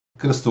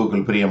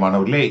கிறிஸ்துவுக்குள்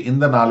பிரியமானவர்களே,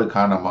 இந்த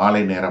நாளுக்கான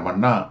மாலை நேர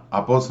மன்னா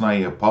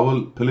அப்போஸ்தலனாகிய பவுல்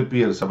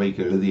பிலிப்பியர்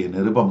சபைக்கு எழுதிய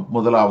நிருபம்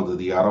 1வது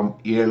அதிகாரம்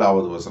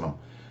 7வது வசனம்.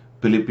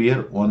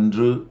 பிலிப்பியர்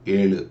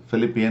 1:7.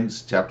 Philippians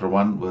chapter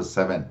 1 verse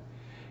 7.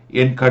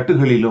 என்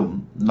கட்டுகளிலும்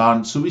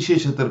நான்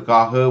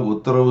சுவிசேஷத்திற்காக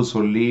உத்தரவு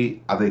சொல்லி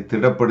அதை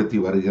திடப்படுத்தி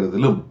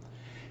வருகிறதிலும்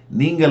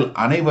நீங்கள்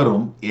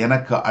அனைவரும்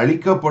எனக்கு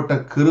அளிக்கப்பட்ட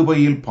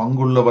கிருபையில்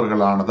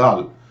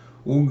பங்குள்ளவர்களானதால்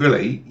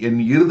உங்களை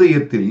என்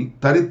இருதயத்தில்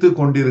தரித்து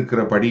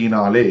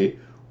கொண்டிருக்கிறபடியினாலே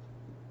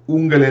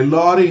உங்கள்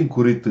எல்லாரையும்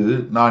குறித்து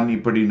நான்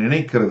இப்படி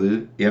நினைக்கிறது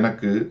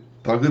எனக்கு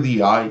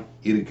தகுதியாய்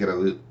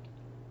இருக்கிறது.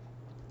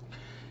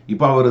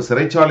 இப்ப அவர்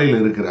சிறைச்சாலையில்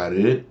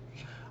இருக்கிறாரு.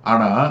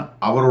 ஆனா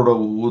அவரோட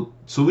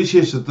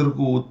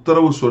சுவிசேஷத்திற்கு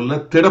உத்தரவு சொல்ல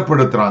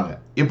திடப்படுத்துறாங்க.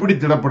 எப்படி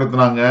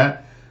திடப்படுத்தினாங்க?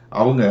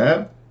 அவங்க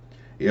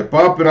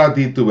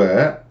எப்பாப்பிராதீத்துவ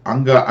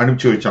அங்க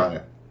அனுப்பிச்சு வச்சாங்க.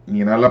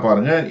 நீங்க நல்லா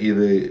பாருங்க.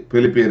 இது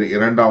பிலிப்பியர்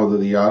 2வது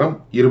அதிகாரம்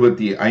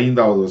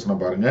 25வது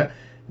வசனம் பாருங்க.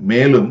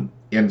 மேலும்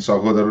என்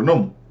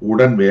சகோதரனும்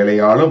உடன்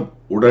வேலையாளும்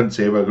உடன்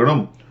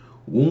சேவகனும்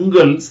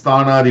உங்கள்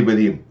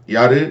ஸ்தானாதிபதியும்,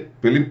 யாரு?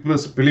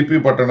 பிலிப்பி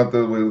பட்டணத்து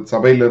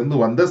சபையிலிருந்து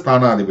வந்த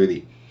ஸ்தானாதிபதி,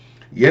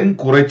 என்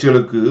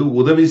குறைச்சலுக்கு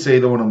உதவி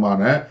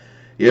செய்தவனுமான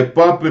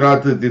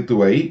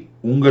எப்பாப்பிராதீத்துவை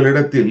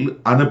உங்களிடத்தில்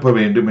அனுப்ப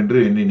வேண்டும் என்று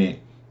எண்ணினேன்.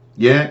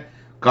 ஏன்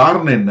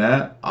காரணம் என்ன?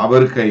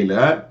 அவர் கையில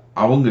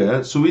அவங்க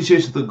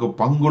சுவிசேஷத்துக்கு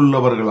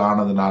பங்குள்ளவர்கள்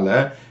ஆனதுனால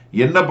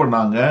என்ன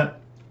பண்ணாங்க?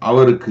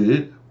 அவருக்கு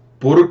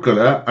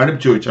பொருட்களை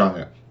அனுப்பிச்சு வச்சாங்க.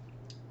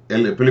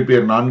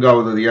 பிலிப்பியர்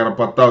 4வது அதிகாரம்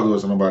 10வது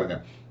வசனம் பாருங்க.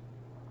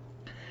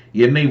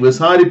 என்னை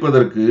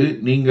விசாரிப்பதற்கு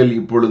நீங்கள்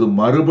இப்பொழுது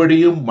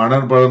மறுபடியும்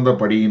மனம்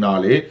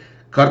பலர்ந்தபடியினாலே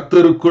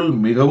கர்த்தருக்குள்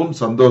மிகவும்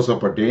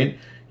சந்தோஷப்பட்டேன்.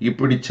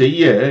 இப்படி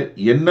செய்ய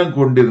எண்ணம்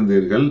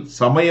கொண்டிருந்தீர்கள்,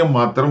 சமயம்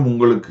மாத்திரம்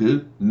உங்களுக்கு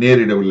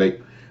நேரிடவில்லை.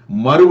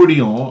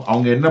 மறுபடியும்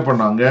அவங்க என்ன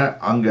பண்ணாங்க?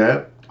 அங்க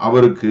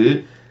அவருக்கு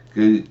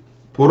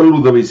பொருள்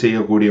உதவி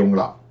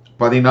செய்யக்கூடியவங்களா.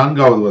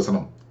 14வது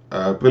வசனம்,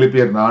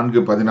 பிலிப்பியர்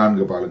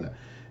 4:14 பாருங்க.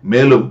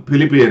 மேலும்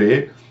பிலிப்பியரே,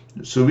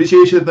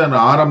 சுவிசேஷத்தின்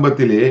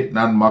ஆரம்பத்திலே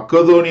நான்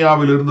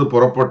மக்கதோனியாவிலிருந்து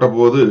புறப்பட்ட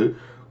போது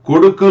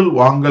கொடுக்கல்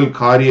வாங்கல்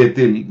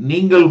காரியத்தில்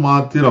நீங்கள்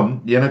மாத்திரம்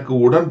எனக்கு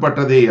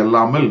உடன்பட்டதே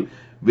அல்லாமல்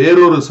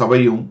வேறொரு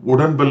சபையும்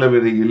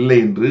உடன்படவில்லை இல்லை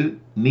என்று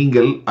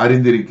நீங்கள்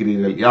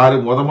அறிந்திருக்கிறீர்கள். யாரு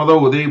முத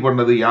உதவி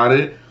பண்ணது? யாரு?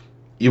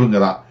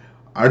 இவங்கதான்.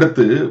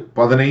 அடுத்து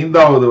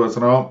 15வது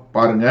வசனம்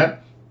பாருங்க.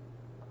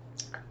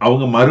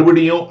 அவங்க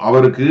மறுபடியும்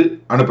அவருக்கு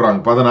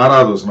அனுப்புறாங்க.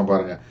 16வது வசனம்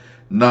பாருங்க.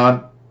 நான்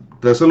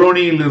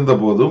தெசலோனியில் இருந்த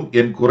போதும்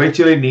என்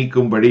குறைச்சலை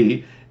நீக்கும்படி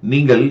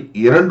நீங்கள்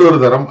 2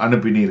 தரம்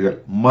அனுப்பினீர்கள்.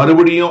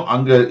 மறுபடியும்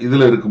அங்க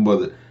இதுல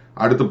இருக்கும்போது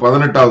அடுத்து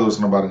 18வது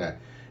வசனம் பாருங்க.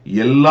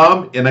 எல்லாம்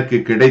எனக்கு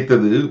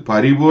கிடைத்தது,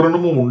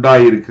 பரிபூரணமும்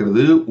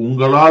உண்டாயிருக்கிறது.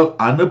 உங்களால்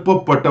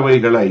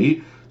அனுப்பப்பட்டவைகளை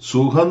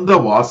சுகந்த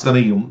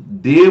வாசனையும்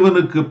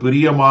தேவனுக்கு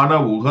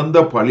பிரியமான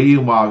உகந்த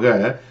பலியுமாக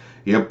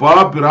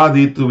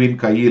எப்பாப்பிராதீத்துவின்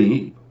கையில்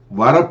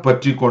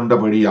வரப்பற்றி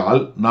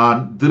கொண்டபடியால்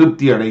நான்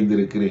திருப்தி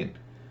அடைந்திருக்கிறேன்.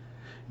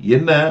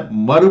 என்ன?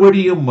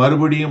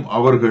 மறுபடியும்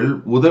அவர்கள்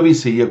உதவி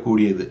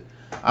செய்யக்கூடியது.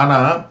 ஆனா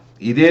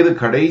இதே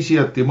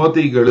கடைசியா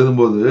தீமோத்தேயுக்கு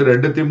எழுதும்போது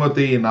 2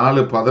 தீமோத்தேயு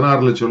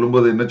 4:16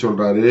 சொல்லும்போது என்ன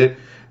சொல்றாரு?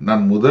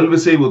 நான் முதல்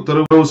விசை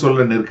உத்தரவு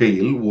சொல்ல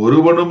நிற்கையில்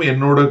ஒருவனும்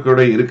என்னோட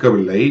கூட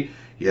இருக்கவில்லை,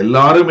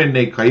 எல்லாரும்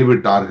என்னை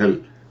கைவிட்டார்கள்.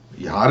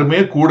 யாருமே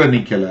கூட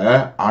நிக்கல.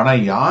 ஆனா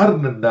யார்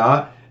நின்றா?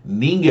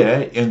 நீங்க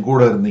என்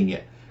கூட இருந்தீங்க.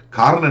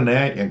 காரணம் என்ன?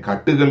 என்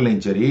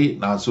கட்டுகள்லையும் சரி,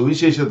 நான்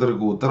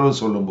சுவிசேஷத்திற்கு உத்தரவு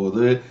சொல்லும்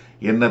போது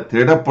என்னை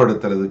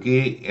திடப்படுத்துறதுக்கு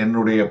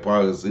என்னுடைய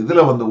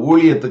இதுல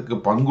ஊழியத்துக்கு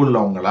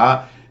பங்குள்ளவங்களா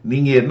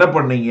நீங்க என்ன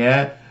பண்ணீங்க?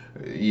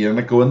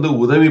 எனக்கு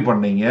உதவி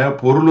பண்ணீங்க,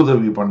 பொருள்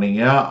உதவி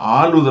பண்ணீங்க,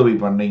 ஆள் உதவி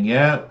பண்ணீங்க.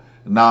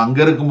 நான் அங்க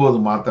இருக்கும்போது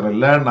மாத்திரம்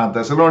இல்ல, நான்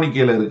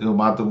தெசலோனிக்கையில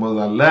மாத்தும்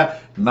போது அல்ல,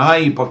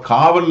 நான் இப்ப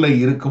காவல்ல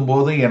இருக்கும்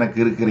போதும் எனக்கு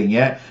இருக்கிறீங்க.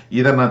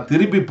 இதை நான்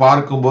திருப்பி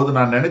பார்க்கும்போது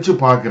நான் நினைச்சு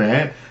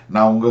பார்க்கிறேன்,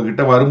 நான்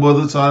உங்ககிட்ட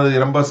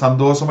வரும்போது ரொம்ப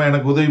சந்தோஷமா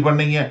எனக்கு உதவி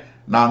பண்ணீங்க.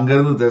 நான்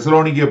அங்கிருந்து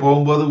தெசலோனிக்கே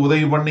போகும்போது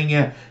உதவி பண்ணீங்க.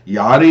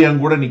 யாரும்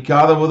என் கூட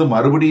நிக்காத போது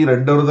மறுபடியும்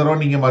 2 தடவை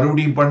நீங்க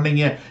மறுபடியும்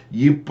பண்ணீங்க.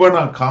 இப்ப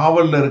நான்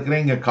காவல்ல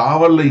இருக்கிறேன், இங்க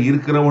காவல்ல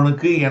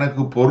இருக்கிறவனுக்கு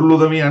எனக்கு பொருள்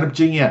உதவி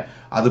அனுப்பிச்சீங்க.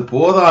 அது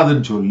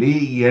போதாதுன்னு சொல்லி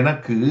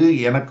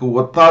எனக்கு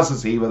ஒத்தாசை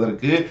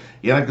செய்வதற்கு,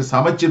 எனக்கு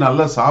சமைச்சு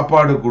நல்ல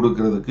சாப்பாடு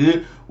கொடுக்கறதுக்கு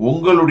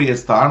உங்களுடைய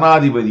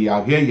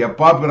ஸ்தானாதிபதியாக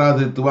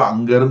எப்பாப்பிராதீத்துவ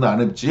அங்கிருந்து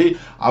அனுப்பிச்சு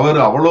அவர்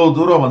அவ்வளவு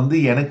தூரம்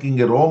எனக்கு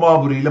இங்க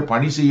ரோமாபுரியில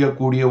பணி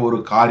செய்யக்கூடிய ஒரு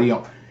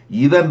காரியம்.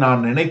 இதை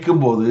நான் நினைக்கும்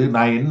போது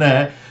நான்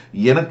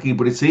எனக்கு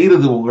இப்படி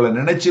செய்யறது, உங்களை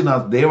நினைச்சு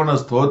நான் தேவனை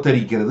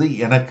ஸ்தோத்தரிக்கிறது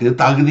எனக்கு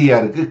தகுதியா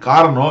இருக்கு.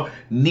 காரணம்,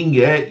 நீங்க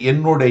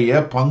என்னுடைய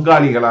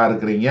பங்காளிகளா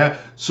இருக்கிறீங்க.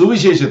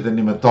 சுவிசேஷத்தின்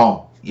நிமித்தம்.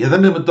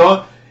 எதன் நிமித்தம்?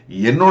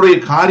 என்னுடைய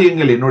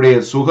காரியங்கள், என்னுடைய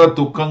சுக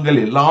துக்கங்கள்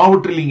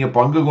எல்லாவற்றிலும் நீங்க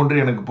பங்கு கொண்டு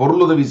எனக்கு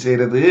பொருளுதவி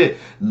செய்யறது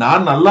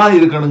நான் நல்லா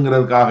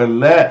இருக்கணுங்கிறதுக்காக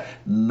இல்ல,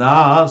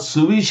 நான்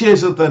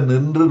சுவிசேஷத்தை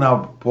நின்று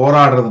நான்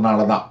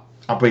போராடுறதுனாலதான்.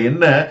 அப்ப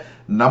என்ன?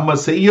 நம்ம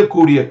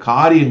செய்யக்கூடிய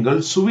காரியங்கள்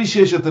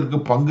சுவிசேஷத்திற்கு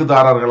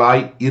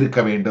பங்குதாரர்களாய் இருக்க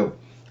வேண்டும்.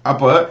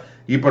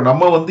 இப்ப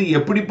நம்ம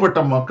எப்படிப்பட்ட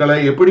மக்களை,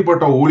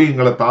 எப்படிப்பட்ட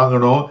ஊழியங்களை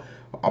தாங்கணும்?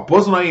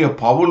 அப்போஸ்தலனாகிய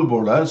பவுல்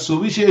போல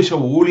சுவிசேஷ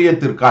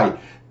ஊழியத்திற்காய்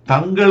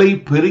தங்களை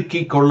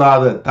பெருக்கிக்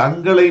கொள்ளாத,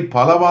 தங்களை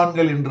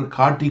பலவான்கள் என்று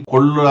காட்டிக்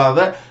கொள்ளாத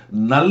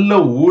நல்ல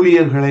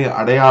ஊழியர்களை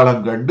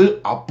அடையாளம் கண்டு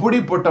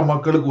அப்படிப்பட்ட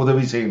மக்களுக்கு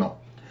உதவி செய்யணும்.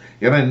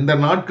 ஏன்னா இந்த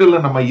நாட்கள்ல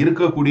நம்ம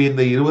இருக்கக்கூடிய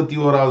இந்த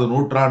 21வது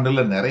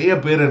நூற்றாண்டுல நிறைய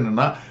பேர்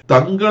என்னன்னா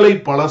தங்களை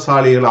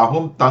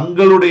பலசாலிகளாகவும்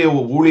தங்களுடைய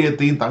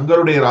ஊழியத்தையும்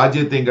தங்களுடைய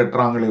ராஜ்யத்தையும்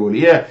கட்டுறாங்களே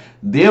ஒழிய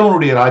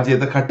தேவனுடைய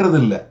ராஜ்யத்தை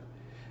கட்டுறதில்லை.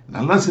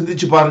 நல்லா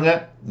சிந்திச்சு பாருங்க.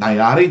 நான்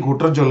யாரையும்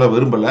குற்றம் சொல்ல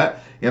விரும்பல.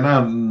 ஏன்னா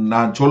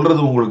நான்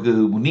சொல்றது உங்களுக்கு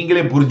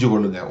நீங்களே புரிஞ்சு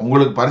கொள்ளுங்க.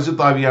 உங்களுக்கு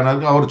பரிசுத்த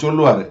ஆவியானவருக்கு அவர்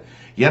சொல்லுவாரு.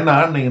 ஏன்னா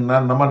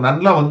நம்ம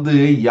நல்லா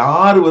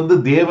யாரு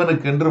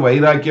தேவனுக்கென்று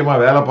வைராக்கியமா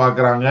வேலை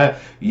பார்க்கறாங்க,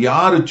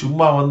 யாரு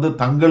சும்மா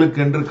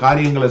தங்களுக்கென்று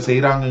காரியங்களை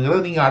செய்யறாங்கிறத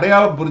நீங்க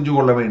அடையாளம் புரிஞ்சு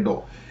கொள்ள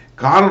வேண்டும்.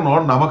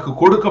 காரணம், நமக்கு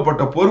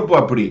கொடுக்கப்பட்ட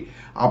பொறுப்பு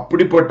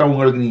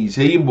அப்படிப்பட்டவங்களுக்கு நீங்க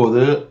செய்யும்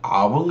போது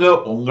அவங்க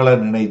உங்களை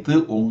நினைத்து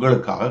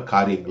உங்களுக்காக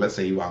காரியங்களை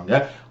செய்வாங்க.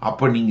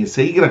 அப்ப நீங்க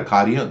செய்கிற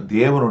காரியம்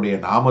தேவனுடைய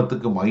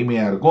நாமத்துக்கு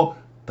மகிமையா இருக்கும்,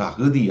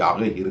 தகுதியாக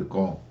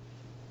இருக்கும்.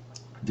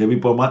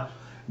 ஜெபிப்போமா.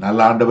 நல்ல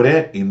ஆண்டவரே,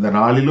 இந்த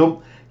நாளிலும்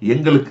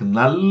எங்களுக்கு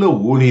நல்ல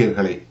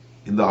ஊழியர்களை,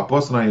 இந்த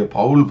அப்போஸ்தலனாகிய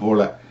பவுல் போல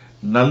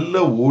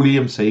நல்ல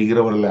ஊழியம்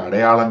செய்கிறவர்களை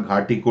அடையாளம்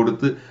காட்டி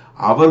கொடுத்து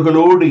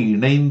அவர்களோடு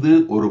இணைந்து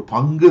ஒரு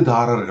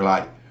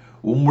பங்குதாரர்களாய்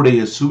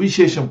உம்முடைய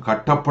சுவிசேஷம்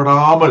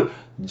கட்டப்படாமல்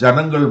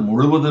ஜனங்கள்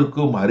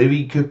முழுவதற்கும்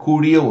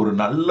அறிவிக்கக்கூடிய ஒரு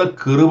நல்ல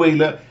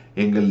கிருபையில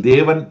எங்கள்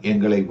தேவன்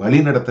எங்களை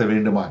வழிநடத்த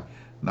வேண்டுமாய்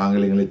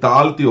நாங்கள் எங்களை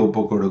தாழ்த்தி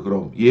ஒப்புக்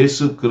கொடுக்கிறோம்.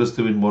 இயேசு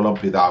கிறிஸ்துவின் மூலம்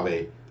பிதாவே,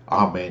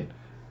 ஆமேன்.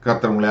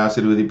 கர்த்தர் உங்களை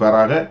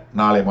ஆசீர்வதிப்பாராக.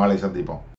 நாளை மாலை சந்திப்போம்.